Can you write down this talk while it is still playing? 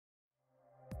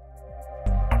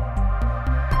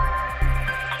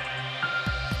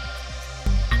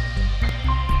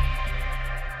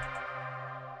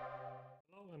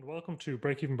Welcome to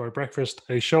Break Even by Breakfast,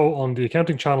 a show on the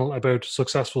accounting channel about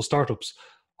successful startups.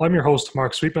 I'm your host,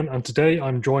 Mark Sweetman, and today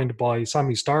I'm joined by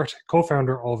Sami Start,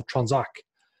 co-founder of Transak.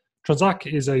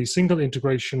 Transak is a single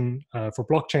integration for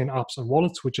blockchain apps and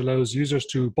wallets, which allows users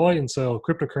to buy and sell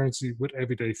cryptocurrency with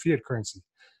everyday fiat currency.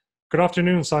 Good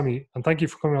afternoon, Sami, and thank you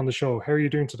for coming on the show. How are you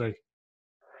doing today?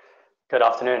 Good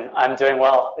afternoon. I'm doing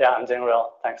well. Yeah, I'm doing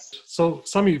well. Thanks. So,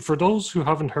 Sami, for those who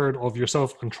haven't heard of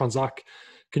yourself and Transak,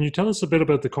 can you tell us a bit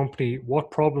about the company, what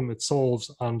problem it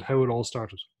solves, and how it all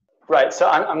started? Right. So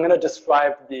I'm going to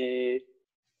describe the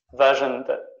version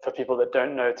that for people that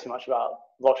don't know too much about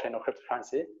blockchain or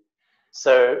cryptocurrency.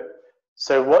 So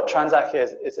what Transak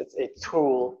is it's a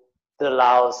tool that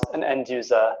allows an end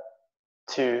user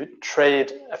to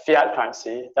trade a fiat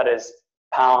currency, that is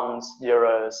pounds,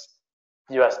 euros,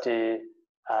 USD,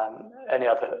 any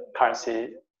other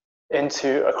currency,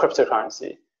 into a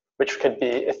cryptocurrency, which could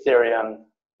be Ethereum,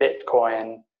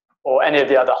 Bitcoin, or any of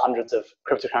the other hundreds of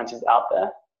cryptocurrencies out there.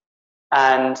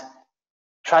 And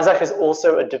Transak is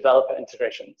also a developer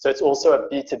integration. So it's also a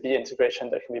B2B integration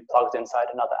that can be plugged inside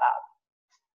another app.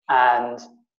 And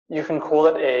you can call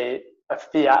it a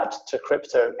fiat to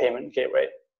crypto payment gateway.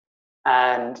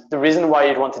 And the reason why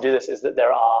you'd want to do this is that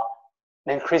there are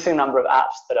an increasing number of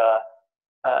apps that are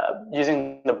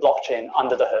using the blockchain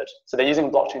under the hood. So they're using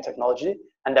blockchain technology,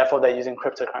 and therefore they're using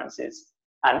cryptocurrencies.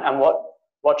 And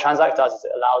what Transak does is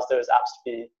it allows those apps to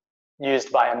be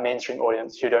used by a mainstream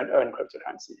audience who don't own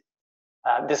cryptocurrency.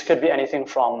 This could be anything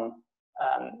from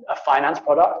a finance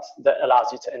product that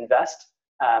allows you to invest,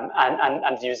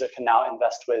 and the user can now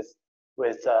invest with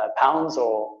pounds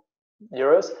or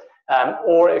euros,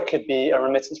 or it could be a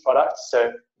remittance product.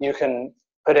 So you can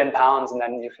put in pounds and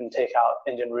then you can take out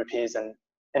Indian rupees in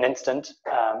an instant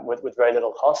with very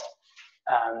little cost.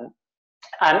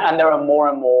 And there are more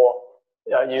and more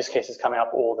use cases coming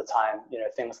up all the time. You know,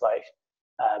 things like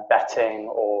betting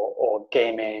or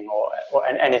gaming or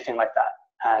anything like that.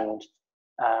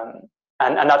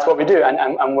 And that's what we do.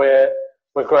 And we're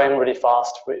growing really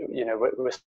fast. We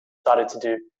started to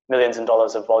do millions of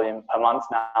dollars of volume per month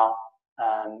now.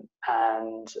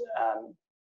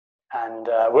 And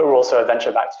we're also a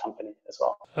venture-backed company as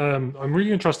well. I'm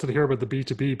really interested to hear about the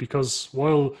B2B, because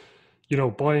while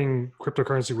buying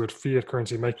cryptocurrency with fiat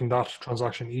currency, making that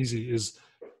transaction easy is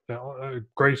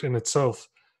great in itself.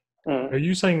 Are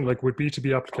you saying, like, with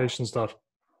B2B applications that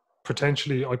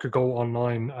potentially I could go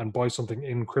online and buy something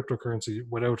in cryptocurrency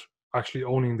without actually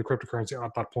owning the cryptocurrency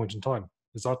at that point in time?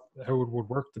 Is that how it would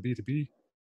work, the B2B?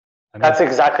 That's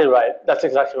exactly right. That's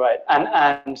exactly right.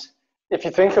 And if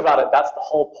you think about it, that's the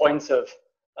whole point of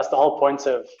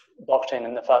blockchain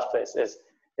in the first place. Is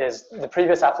the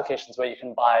previous applications where you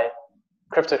can buy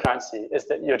cryptocurrency is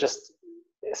that you're just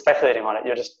speculating on it.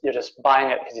 You're just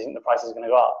buying it because you think the price is going to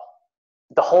go up.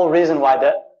 The whole reason why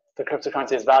the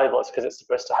cryptocurrency is valuable is because it's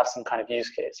supposed to have some kind of use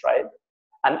case, right?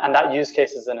 And that use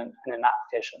case is in an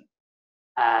application.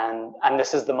 And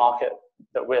this is the market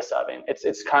that we're serving.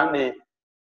 It's currently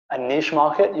a niche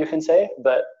market, you can say,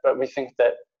 but we think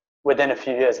that within a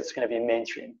few years it's going to be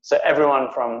mainstream. So everyone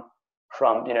from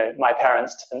my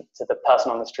parents to the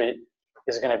person on the street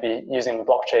is going to be using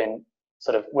blockchain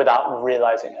sort of without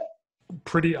realizing it.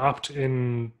 Pretty apt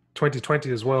in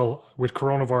 2020 as well with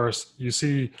coronavirus. You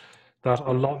see that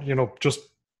a lot, just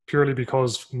purely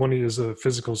because money is a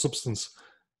physical substance,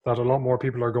 that a lot more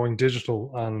people are going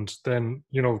digital, and then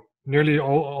nearly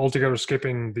altogether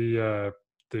skipping the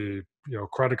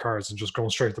credit cards and just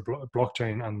going straight to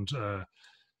blockchain and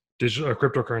digital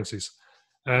cryptocurrencies.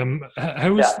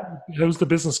 How's the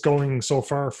business going so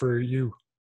far for you?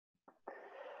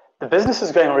 The business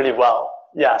is going really well.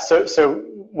 Yeah. So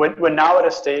we're now at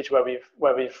a stage where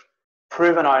we've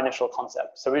proven our initial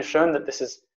concept. So we've shown that this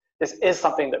is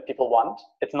something that people want.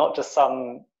 It's not just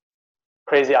some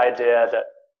crazy idea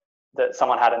that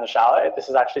someone had in the shower. This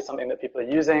is actually something that people are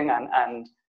using, and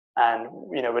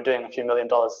we're doing a few $1 million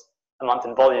a month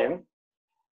in volume.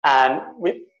 And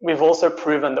we've also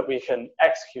proven that we can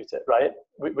execute it, right?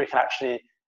 We can actually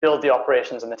build the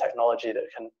operations and the technology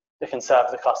that can serve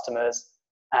the customers,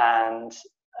 and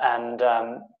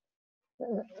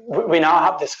we now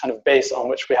have this kind of base on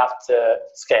which we have to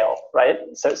scale, right?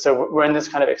 So we're in this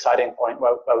kind of exciting point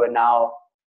where we're now,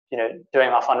 doing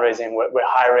our fundraising, we're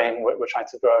hiring, we're trying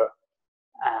to grow,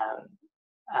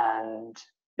 and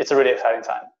it's a really exciting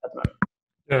time at the moment.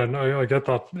 Yeah, no, I get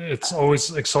that. It's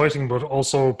always exciting, but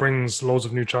also brings loads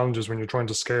of new challenges when you're trying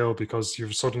to scale, because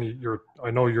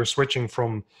I know you're switching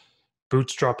from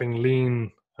bootstrapping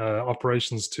lean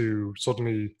operations to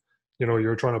suddenly,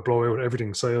 you're trying to blow out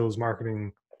everything: sales,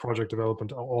 marketing, project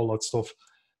development, all that stuff.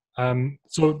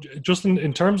 So just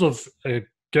in terms of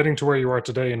getting to where you are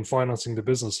today and financing the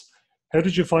business, how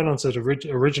did you finance it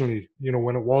originally,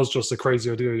 when it was just a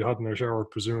crazy idea you had in your shower,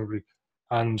 presumably?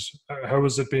 And how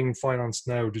is it being financed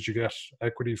now? Did you get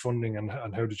equity funding, and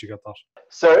how did you get that?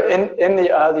 So in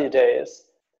the early days,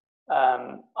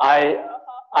 I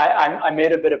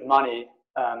made a bit of money.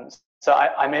 So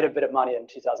I made a bit of money in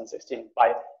 2016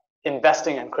 by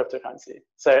investing in cryptocurrency.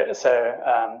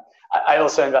 I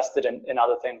also invested in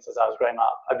other things as I was growing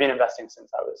up. I've been investing since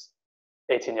I was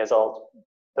 18 years old.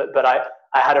 But I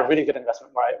had a really good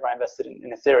investment where I invested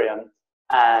in Ethereum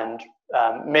and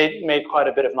made quite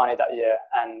a bit of money that year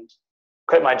and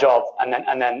quit my job.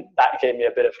 And then that gave me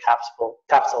a bit of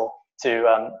capital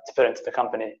to put into the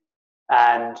company.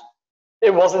 And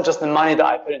it wasn't just the money that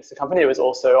I put into the company. It was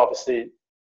also, obviously,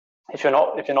 if you're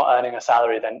not earning a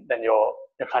salary, then you're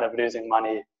kind of losing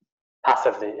money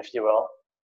passively, if you will.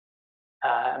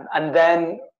 And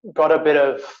then got a bit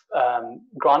of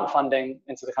grant funding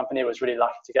into the company. Was really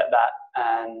lucky to get that.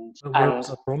 And where was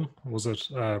that from? Was it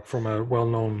from a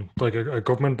well-known, like a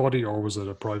government body, or was it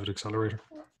a private accelerator?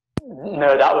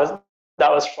 No, that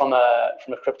was from a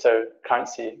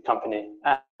cryptocurrency company,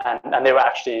 and they were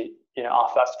actually our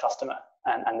first customer,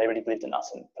 and they really believed in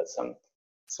us and put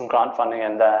some grant funding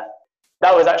in there.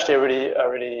 That was actually a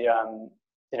really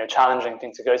challenging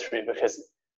thing to go through, because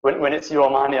when it's your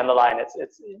money on the line,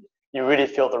 it's you really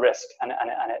feel the risk, and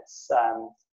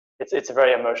it's a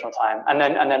very emotional time. And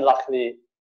then luckily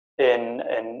in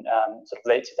sort of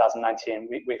late 2019,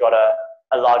 we got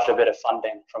a larger bit of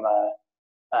funding from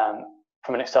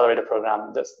an accelerator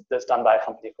program that's done by a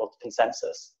company called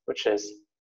Consensus, which is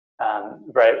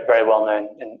very, very well known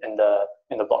in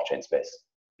the blockchain space.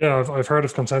 Yeah, I've heard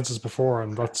of Consensus before,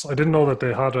 and I didn't know that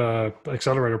they had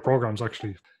accelerator programs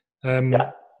actually. In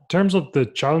terms of the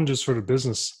challenges for the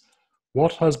business,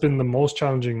 what has been the most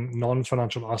challenging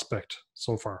non-financial aspect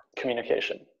so far?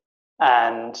 Communication.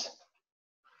 And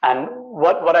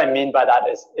what I mean by that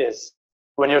is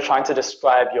when you're trying to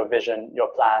describe your vision, your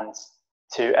plans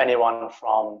to anyone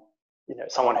from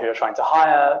someone who you're trying to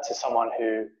hire, to someone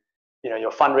who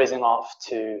you're fundraising off,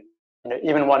 to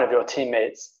even one of your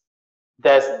teammates,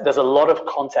 there's a lot of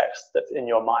context that's in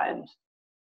your mind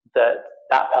that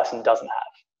person doesn't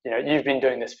have. You've been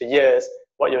doing this for years.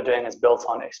 What you're doing is built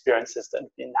on experiences that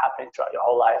have been happening throughout your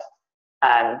whole life,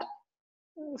 and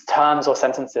terms or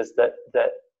sentences that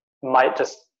might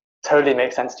just totally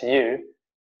make sense to you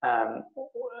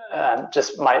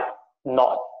just might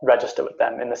not register with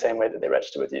them in the same way that they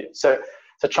register with you. So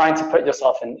trying to put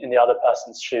yourself in the other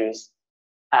person's shoes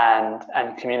and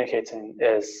communicating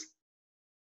is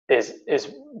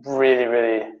really,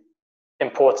 really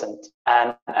important.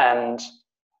 And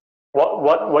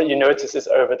what you notice is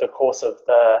over the course of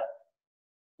the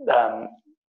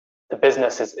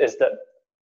business is that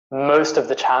most of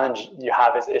the challenge you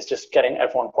have is just getting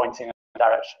everyone pointing in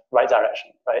the right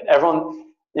direction, right? Everyone,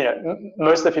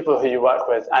 most of the people who you work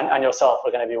with and yourself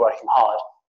are going to be working hard,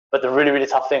 but the really, really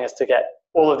tough thing is to get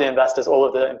all of the investors, all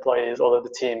of the employees, all of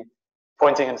the team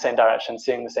pointing in the same direction,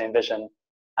 seeing the same vision,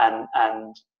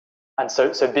 and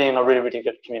so being a really, really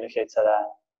good communicator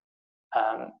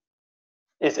there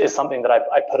is something that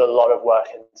I put a lot of work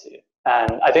into,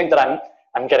 and I think that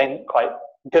I'm getting quite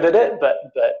good at it, but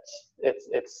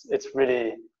it's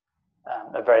really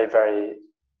a very, very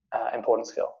important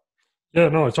skill. Yeah,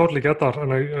 no, I totally get that,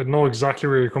 and I know exactly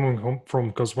where you're coming from,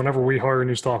 because whenever we hire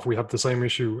new staff, we have the same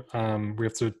issue. We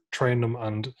have to train them,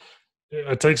 and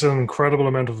it takes an incredible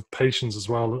amount of patience as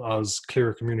well as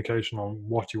clear communication on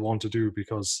what you want to do,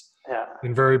 because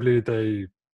invariably they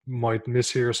might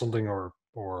mishear something, or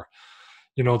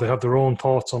they have their own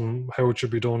thoughts on how it should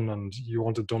be done, and you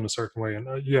want it done a certain way. And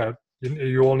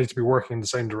you all need to be working in the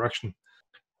same direction.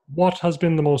 What has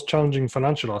been the most challenging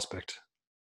financial aspect?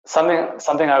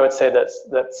 Something I would say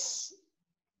that's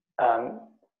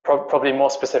probably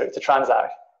more specific to Transak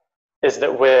is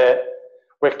that we're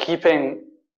keeping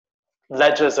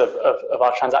ledgers of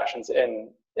our transactions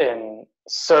in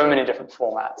so many different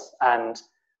formats, and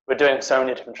we're doing so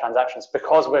many different transactions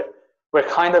because we're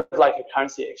kind of like a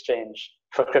currency exchange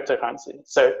for cryptocurrency.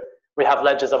 So we have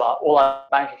ledgers of all our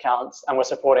bank accounts, and we're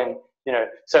supporting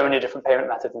so many different payment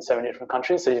methods in so many different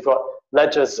countries. So you've got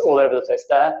ledgers all over the place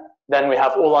there. Then we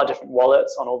have all our different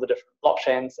wallets on all the different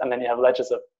blockchains, and then you have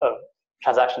ledgers of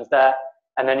transactions there.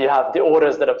 And then you have the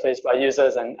orders that are placed by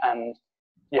users, and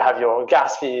you have your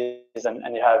gas fees,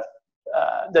 and you have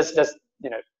there's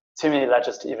too many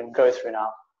ledgers to even go through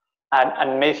now,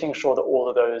 and making sure that all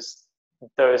of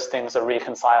those things are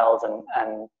reconciled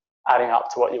and adding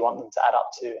up to what you want them to add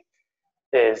up to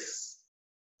is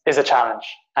a challenge,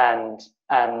 and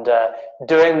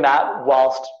doing that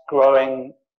whilst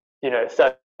growing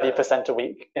 30% 30% a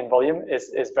week in volume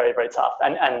is very, very tough.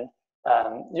 And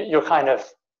you're kind of,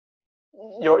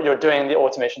 you're doing the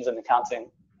automations and accounting,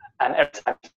 and every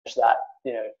time you finish that,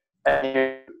 a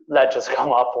new ledger's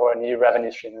come up or a new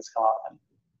revenue stream has come up, and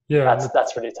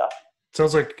that's really tough.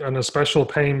 Sounds like a special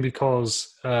pain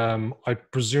because I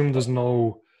presume there's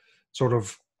no sort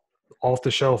of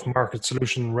off-the-shelf market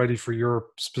solution ready for your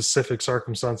specific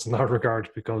circumstance in that regard,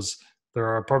 because there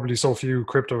are probably so few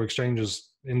crypto exchanges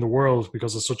in the world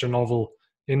because it's such a novel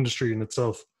industry in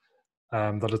itself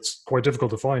that it's quite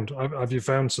difficult to find. Have you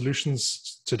found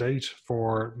solutions to date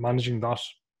for managing that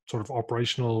sort of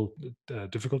operational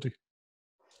difficulty?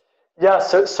 Yeah,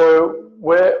 so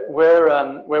we're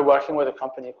working with a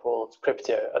company called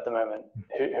Crypto at the moment,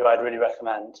 who I'd really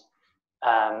recommend,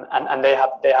 and they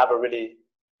have a really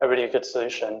good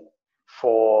solution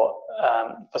for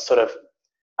sort of,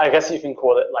 I guess you can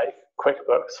call it like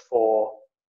QuickBooks for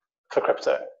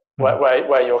crypto,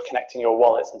 where you're connecting your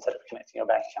wallets instead of connecting your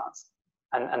bank accounts,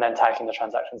 and then tagging the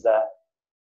transactions there.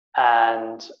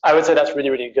 And I would say that's really,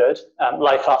 really good.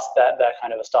 Like us, they're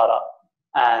kind of a startup,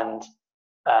 and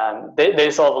they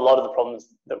solve a lot of the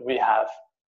problems that we have.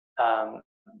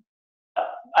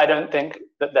 I don't think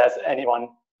that there's anyone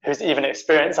who's even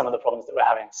experienced some of the problems that we're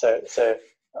having. So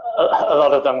a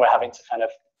lot of them we're having to kind of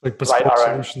like bespoke write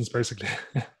our solutions, basically.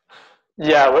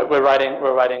 Yeah, we're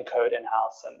writing code in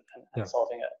house and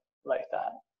solving it like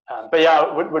that. But yeah,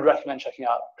 I would recommend checking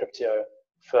out Crypto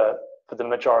for the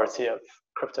majority of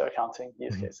crypto accounting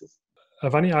use cases.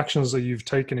 Have any actions that you've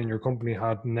taken in your company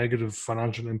had negative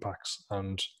financial impacts,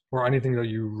 or anything that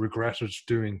you regretted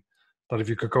doing that if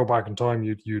you could go back in time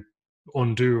you'd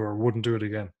undo or wouldn't do it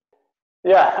again?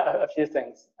 Yeah, a few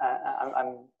things.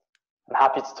 I'm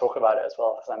happy to talk about it as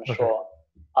well, because I'm sure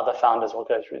other founders will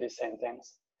go through these same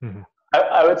things. Mm-hmm.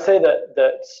 I would say that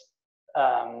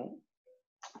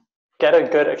get a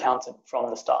good accountant from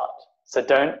the start. So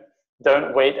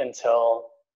don't wait until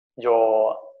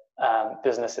your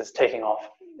business is taking off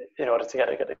in order to get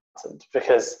a good accountant,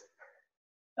 because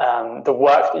the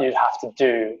work that you'd have to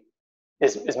do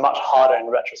is much harder in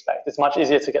retrospect. It's much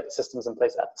easier to get the systems in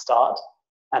place at the start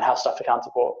and have stuff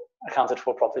accounted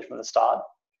for properly from the start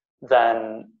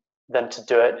than to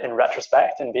do it in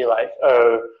retrospect and be like,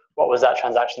 oh, what was that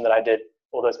transaction that I did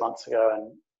all those months ago?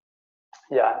 And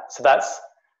yeah, so that's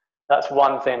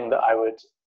one thing that I would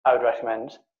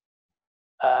recommend.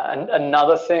 And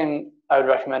another thing I would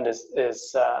recommend is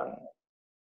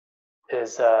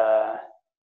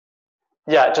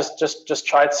just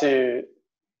try to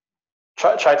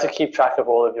keep track of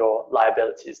all of your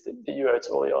liabilities that you owe to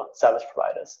all your service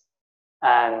providers.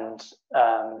 And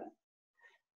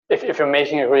if you're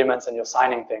making agreements and you're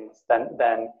signing things,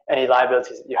 then any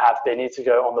liabilities that you have, they need to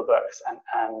go on the books,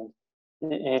 and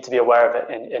you need to be aware of it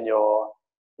in your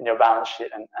balance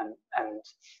sheet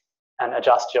and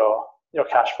adjust your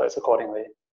cash flows accordingly.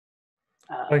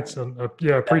 Thanks. And I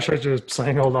appreciate you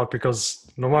saying all that, because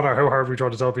no matter how hard we try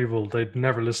to tell people, they'd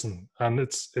never listen. And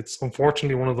it's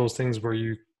unfortunately one of those things where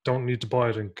you don't need to buy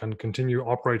it and can continue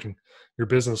operating your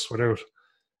business without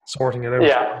sorting it out.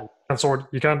 Yeah.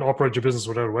 You can't operate your business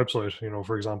without a website,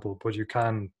 for example, but you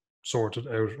can sort it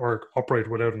out or operate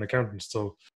without an accountant.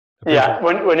 So yeah,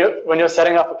 when you're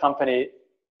setting up a company,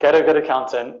 get a good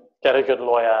accountant, get a good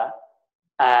lawyer,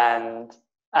 and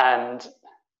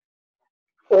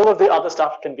all of the other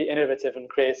stuff can be innovative and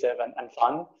creative and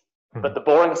fun, mm-hmm. But the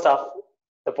boring stuff,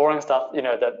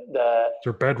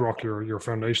 your bedrock, your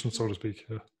foundation, so to speak.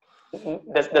 Yeah.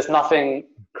 There's nothing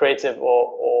creative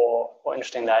or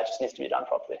interesting there. It just needs to be done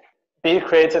properly. Be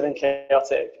creative and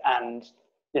chaotic, and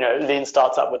lean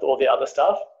startup with all the other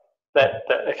stuff. But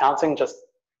accounting, just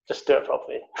do it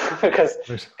properly, because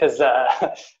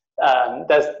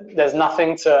there's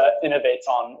nothing to innovate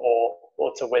on or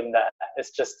to win there. It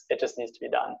just needs to be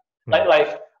done. Mm-hmm.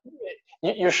 Like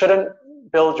you shouldn't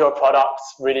build your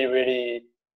products really, really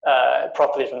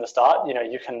properly from the start.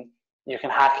 You can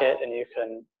hack it, and you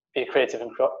can be creative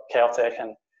and chaotic,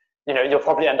 and you'll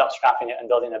probably end up scrapping it and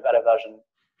building a better version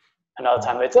another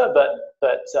time later.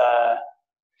 But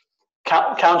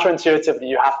counterintuitively,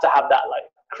 you have to have that like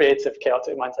creative,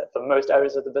 chaotic mindset for most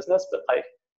areas of the business, but like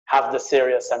have the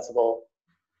serious, sensible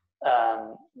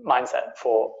mindset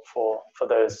for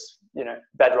those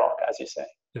bedrock, as you say.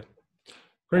 Yeah,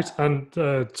 great. And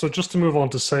so just to move on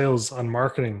to sales and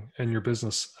marketing in your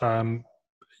business,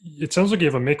 it sounds like you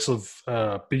have a mix of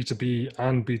B2B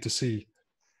and B2C,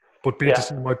 but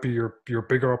B2C might be your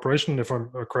bigger operation.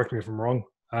 Correct me if I'm wrong.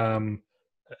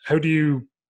 How do you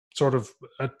sort of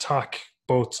attack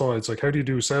both sides? Like, how do you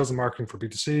do sales and marketing for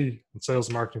B2C and sales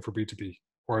and marketing for B2B,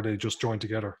 or are they just joined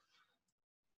together?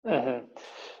 Mm-hmm.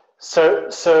 So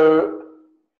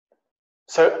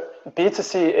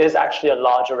B2C is actually a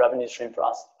larger revenue stream for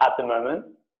us at the moment,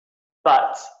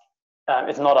 but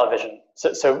it's not our vision.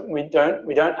 So we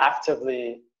don't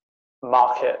actively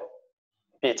market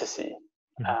B2C.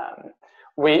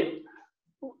 We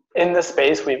in the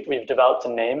space we've developed a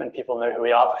name and people know who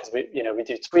we are because we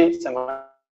do tweets, and we're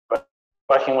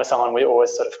working with someone, we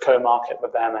always sort of co-market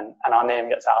with them, and our name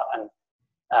gets out, and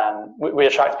we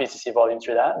attract B2C volume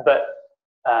through that. But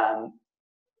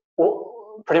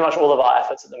pretty much all of our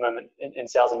efforts at the moment in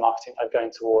sales and marketing are going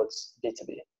towards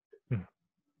B2B.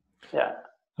 Yeah.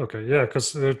 Okay. Yeah,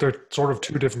 because they're sort of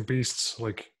two different beasts.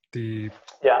 Like the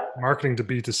marketing to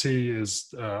B2C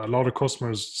is a lot of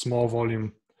customers, small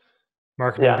volume.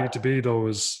 Marketing B2B though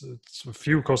it's a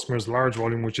few customers, large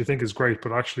volume, which you think is great,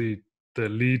 but actually the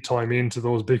lead time into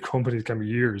those big companies can be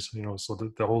years. So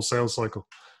the whole sales cycle.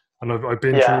 And I've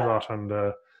been through that, and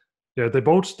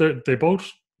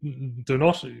they're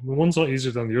not, one's not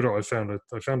easier than the other. I found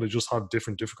they just have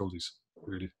different difficulties,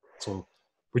 really. So,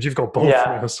 but you've got both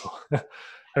now. So, so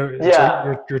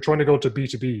you're trying to go to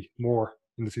B2B more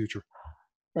in the future.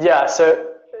 Yeah.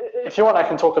 So if you want, I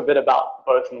can talk a bit about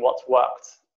both and what's worked.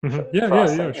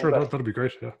 Sure. That'd be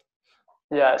great. Yeah.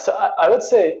 Yeah. So I would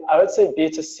say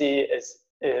B2C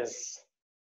is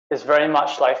very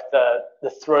much like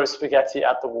the throw spaghetti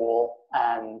at the wall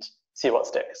and see what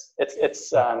sticks.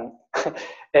 It's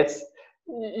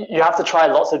you have to try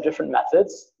lots of different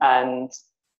methods, and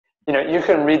you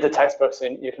can read the textbooks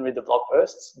and you can read the blog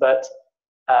posts, but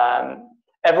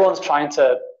everyone's trying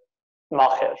to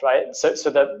market, right? So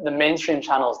the mainstream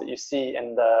channels that you see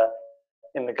in the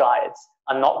guides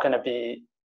are not going to be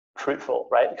fruitful,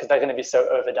 right? Because they're going to be so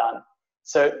overdone.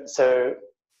 So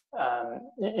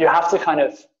you have to kind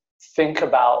of think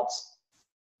about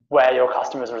where your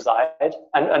customers reside,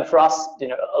 and for us,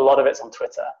 a lot of it's on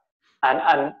Twitter,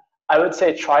 and I would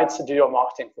say try to do your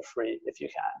marketing for free if you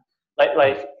can.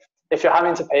 Like if you're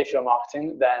having to pay for your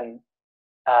marketing, then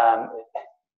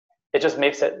it just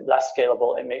makes it less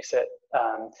scalable. It makes it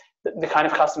the kind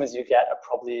of customers you get are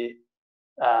probably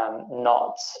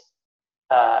not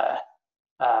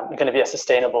going to be a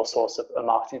sustainable source of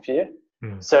marketing for you.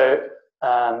 So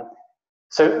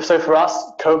for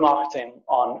us, co-marketing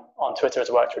on Twitter has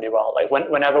worked really well. Like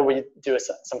whenever we do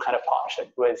some kind of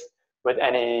partnership with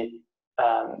any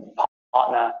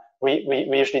partner, we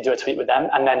usually do a tweet with them,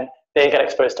 and then they get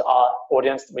exposed to our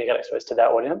audience, we get exposed to their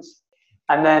audience,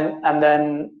 and then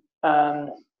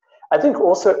I think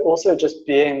also just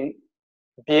being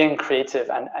creative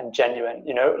and genuine.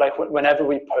 Like whenever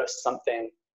we post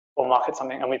something or market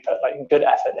something, and we put like good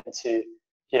effort into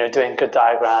doing good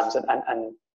diagrams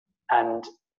and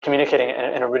communicating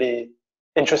in a really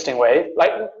interesting way,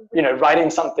 like writing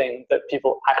something that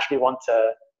people actually want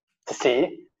to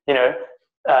see.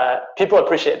 People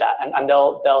appreciate that, and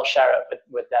they'll share it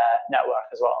with their network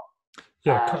as well.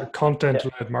 Yeah,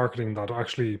 content-led marketing that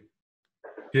actually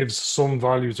gives some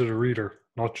value to the reader,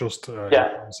 not just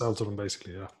sell to them,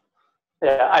 basically.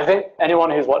 Yeah, I think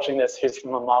anyone who's watching this who's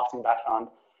from a marketing background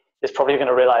is probably going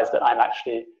to realize that I'm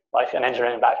actually like an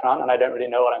engineering background, and I don't really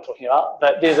know what I'm talking about.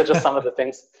 But these are just some of the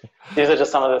things. These are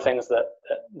just some of the things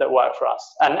that work for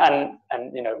us, and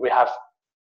we have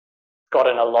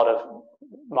gotten a lot of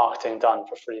marketing done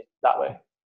for free that way.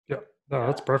 Yeah, no,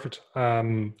 that's perfect.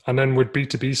 And then with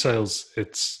B2B sales,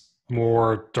 it's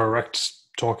more direct,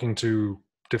 talking to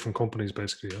different companies,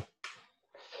 basically.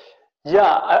 Yeah,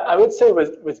 I would say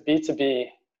with B2B,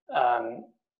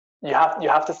 you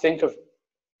have to think of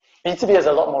B2B as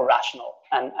a lot more rational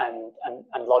and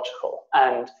logical,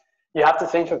 and you have to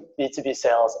think of B2B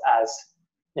sales as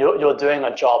you're doing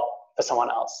a job for someone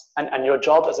else, and your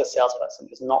job as a salesperson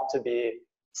is not to be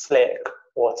slick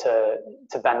or to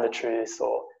bend the truth,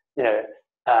 or your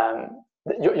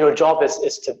job is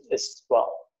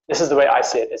well, this is the way I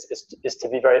see it, is to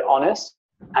be very honest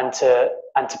and to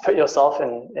put yourself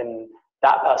in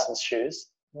that person's shoes.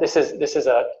 This is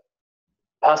a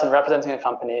person representing a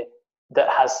company that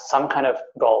has some kind of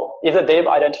goal. Either they've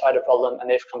identified a problem and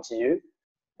they've come to you,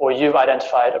 or you've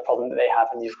identified a problem that they have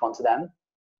and you've gone to them.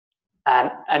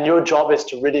 And your job is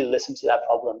to really listen to that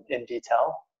problem in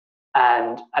detail,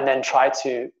 and then try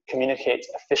to communicate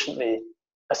efficiently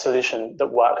a solution that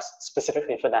works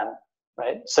specifically for them,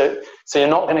 right? So you're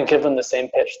not going to give them the same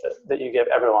pitch that you give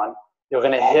everyone. You're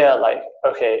going to hear like,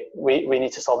 okay, we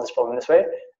need to solve this problem this way,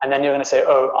 and then you're going to say,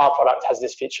 oh, our product has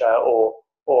this feature, or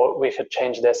we could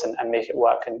change this and make it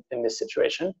work in this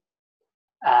situation,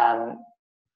 and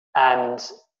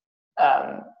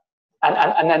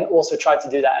then also try to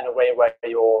do that in a way where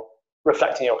you're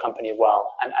reflecting your company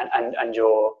well, and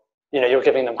you're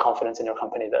giving them confidence in your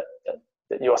company that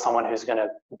that you're someone who's going to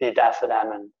be there for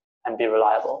them and be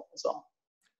reliable as well.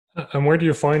 And where do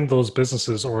you find those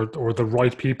businesses or the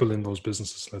right people in those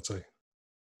businesses, let's say?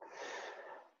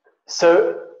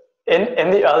 So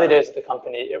in the early days of the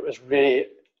company, it was really,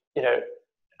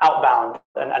 outbound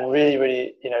and really,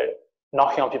 really,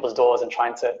 knocking on people's doors and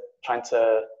trying to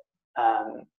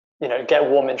get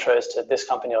warm intros to this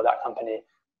company or that company.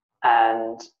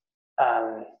 And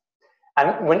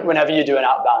whenever you do an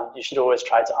outbound, you should always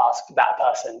try to ask that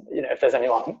person, if there's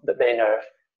anyone that they know,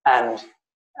 and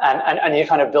you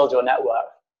kind of build your network.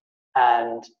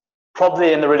 And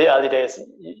probably in the really early days,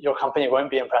 your company won't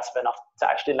be impressive enough to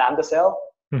actually land a sale.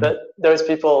 Mm-hmm. But those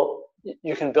people,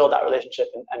 you can build that relationship,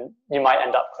 and you might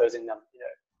end up closing them.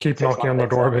 Keep knocking on the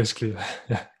door, basically.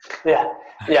 Yeah,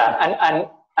 and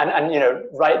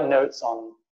write notes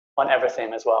on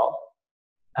everything as well.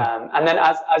 And then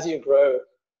as you grow,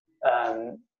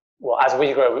 as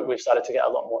we grow, we've started to get a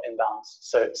lot more inbounds.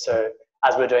 So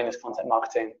as we're doing this content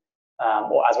marketing,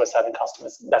 or as we're serving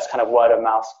customers, that's kind of word of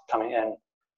mouth coming in.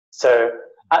 So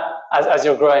as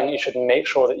you're growing, you should make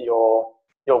sure that your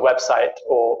website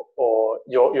or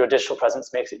your digital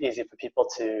presence makes it easy for people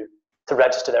to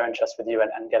register their interest with you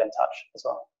and get in touch as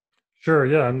well. Sure,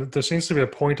 yeah, and there seems to be a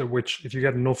point at which if you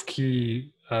get enough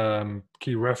key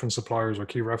reference suppliers or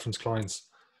key reference clients,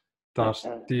 that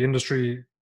the industry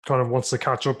kind of wants to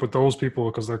catch up with those people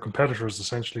because they're competitors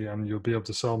essentially, and you'll be able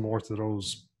to sell more to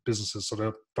those businesses.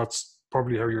 So that's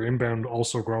probably how your inbound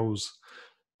also grows,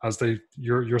 as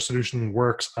your solution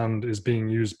works and is being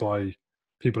used by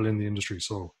people in the industry.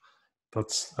 So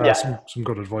that's some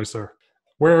good advice there.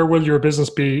 Where will your business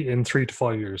be in 3 to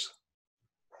 5 years?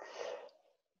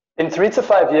 In 3 to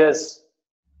 5 years,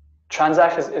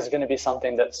 Transak is going to be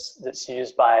something that's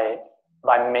used by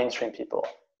mainstream people.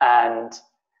 And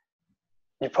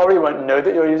you probably won't know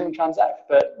that you're using Transak,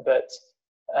 but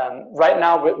right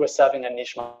now we're serving a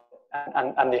niche market,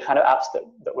 and the kind of apps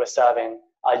that we're serving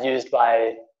are used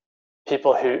by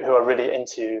people who are really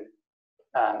into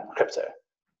crypto,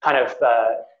 kind of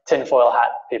tinfoil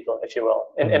hat people, if you will,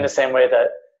 in the same way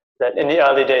that in the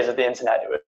early days of the internet,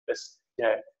 it was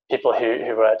people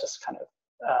who were just kind of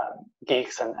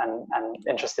geeks and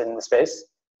interested in the space.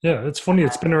 Yeah, it's funny.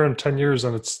 It's been around 10 years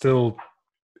and it's still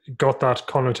got that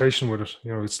connotation with it.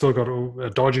 It's still got a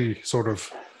dodgy sort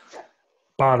of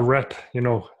bad rep,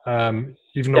 even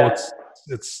though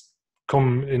it's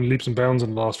come in leaps and bounds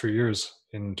in the last few years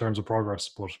in terms of progress,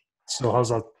 but it still has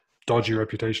that dodgy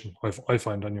reputation, I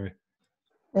find anyway.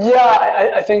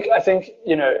 Yeah, I think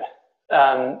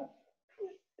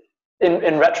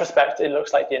in retrospect, it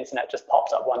looks like the internet just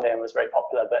popped up one day and was very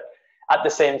popular. But at the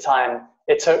same time,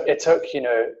 it took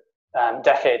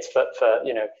decades for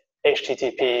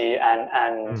HTTP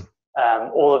and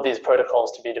all of these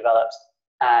protocols to be developed,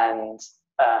 and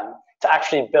to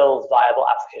actually build viable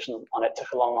applications on it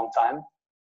took a long time.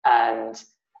 And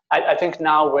I think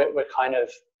now we're kind of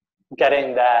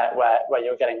getting there where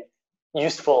you're getting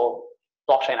useful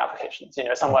blockchain applications,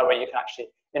 somewhere where you can actually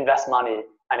invest money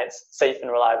and it's safe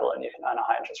and reliable and you can earn a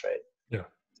high interest rate. Yeah.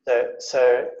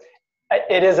 So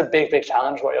it is a big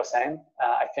challenge, what you're saying.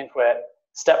 I think we're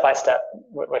step by step,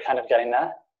 we're kind of getting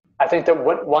there. I think that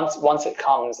once it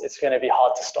comes, it's going to be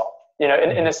hard to stop.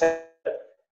 In a sense,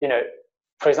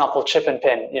 for example, chip and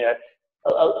pin,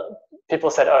 people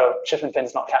said, oh, chip and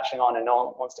pin's not catching on and no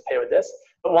one wants to pay with this.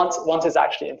 But once it's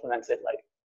actually implemented, like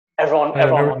everyone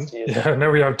wants to use it. Yeah,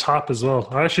 now we have tap as well.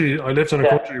 I lived in a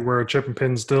country where chip and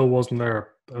pin still wasn't there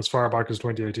as far back as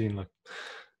 2018. Like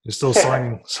you're still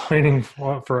signing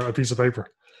for a piece of paper.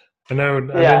 And now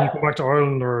then you go back to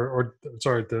Ireland or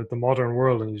the modern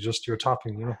world and you're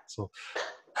tapping, so.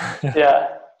 Yeah.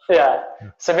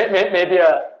 So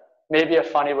maybe a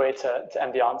funny way to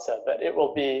end the answer, but it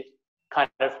will be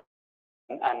kind of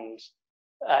and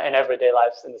in everyday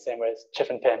lives in the same way as chip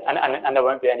and pin, and there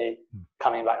won't be any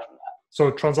coming back from that.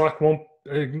 So Transak won't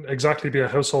exactly be a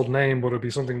household name, but it'll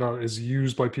be something that is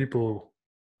used by people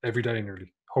every day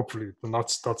nearly, hopefully, and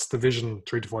that's the vision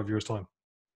 3 to 5 years time.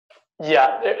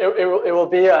 Yeah, it will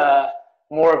be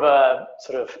more of a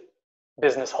sort of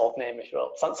business hold name, if you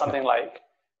will, something like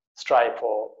Stripe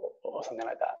or something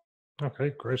like that.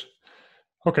 Okay, great.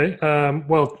 Okay,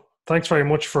 well, thanks very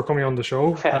much for coming on the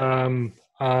show.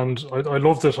 And I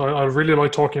loved it. I really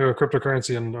like talking about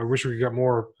cryptocurrency, and I wish we could get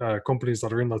more companies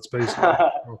that are in that space. I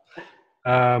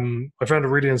found it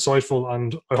really insightful,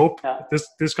 and I hope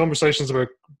these conversations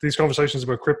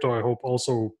about crypto, I hope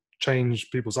also change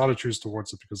people's attitudes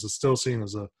towards it, because it's still seen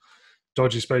as a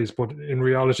dodgy space, but in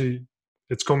reality,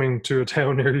 it's coming to a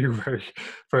town near you very,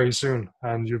 very soon,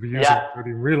 and you'll be using it without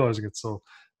even realizing it. So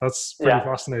that's pretty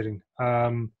fascinating.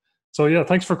 So yeah,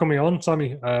 thanks for coming on,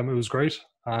 Sami. It was great.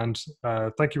 And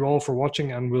thank you all for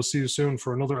watching, and we'll see you soon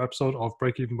for another episode of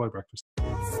Break Even by Breakfast.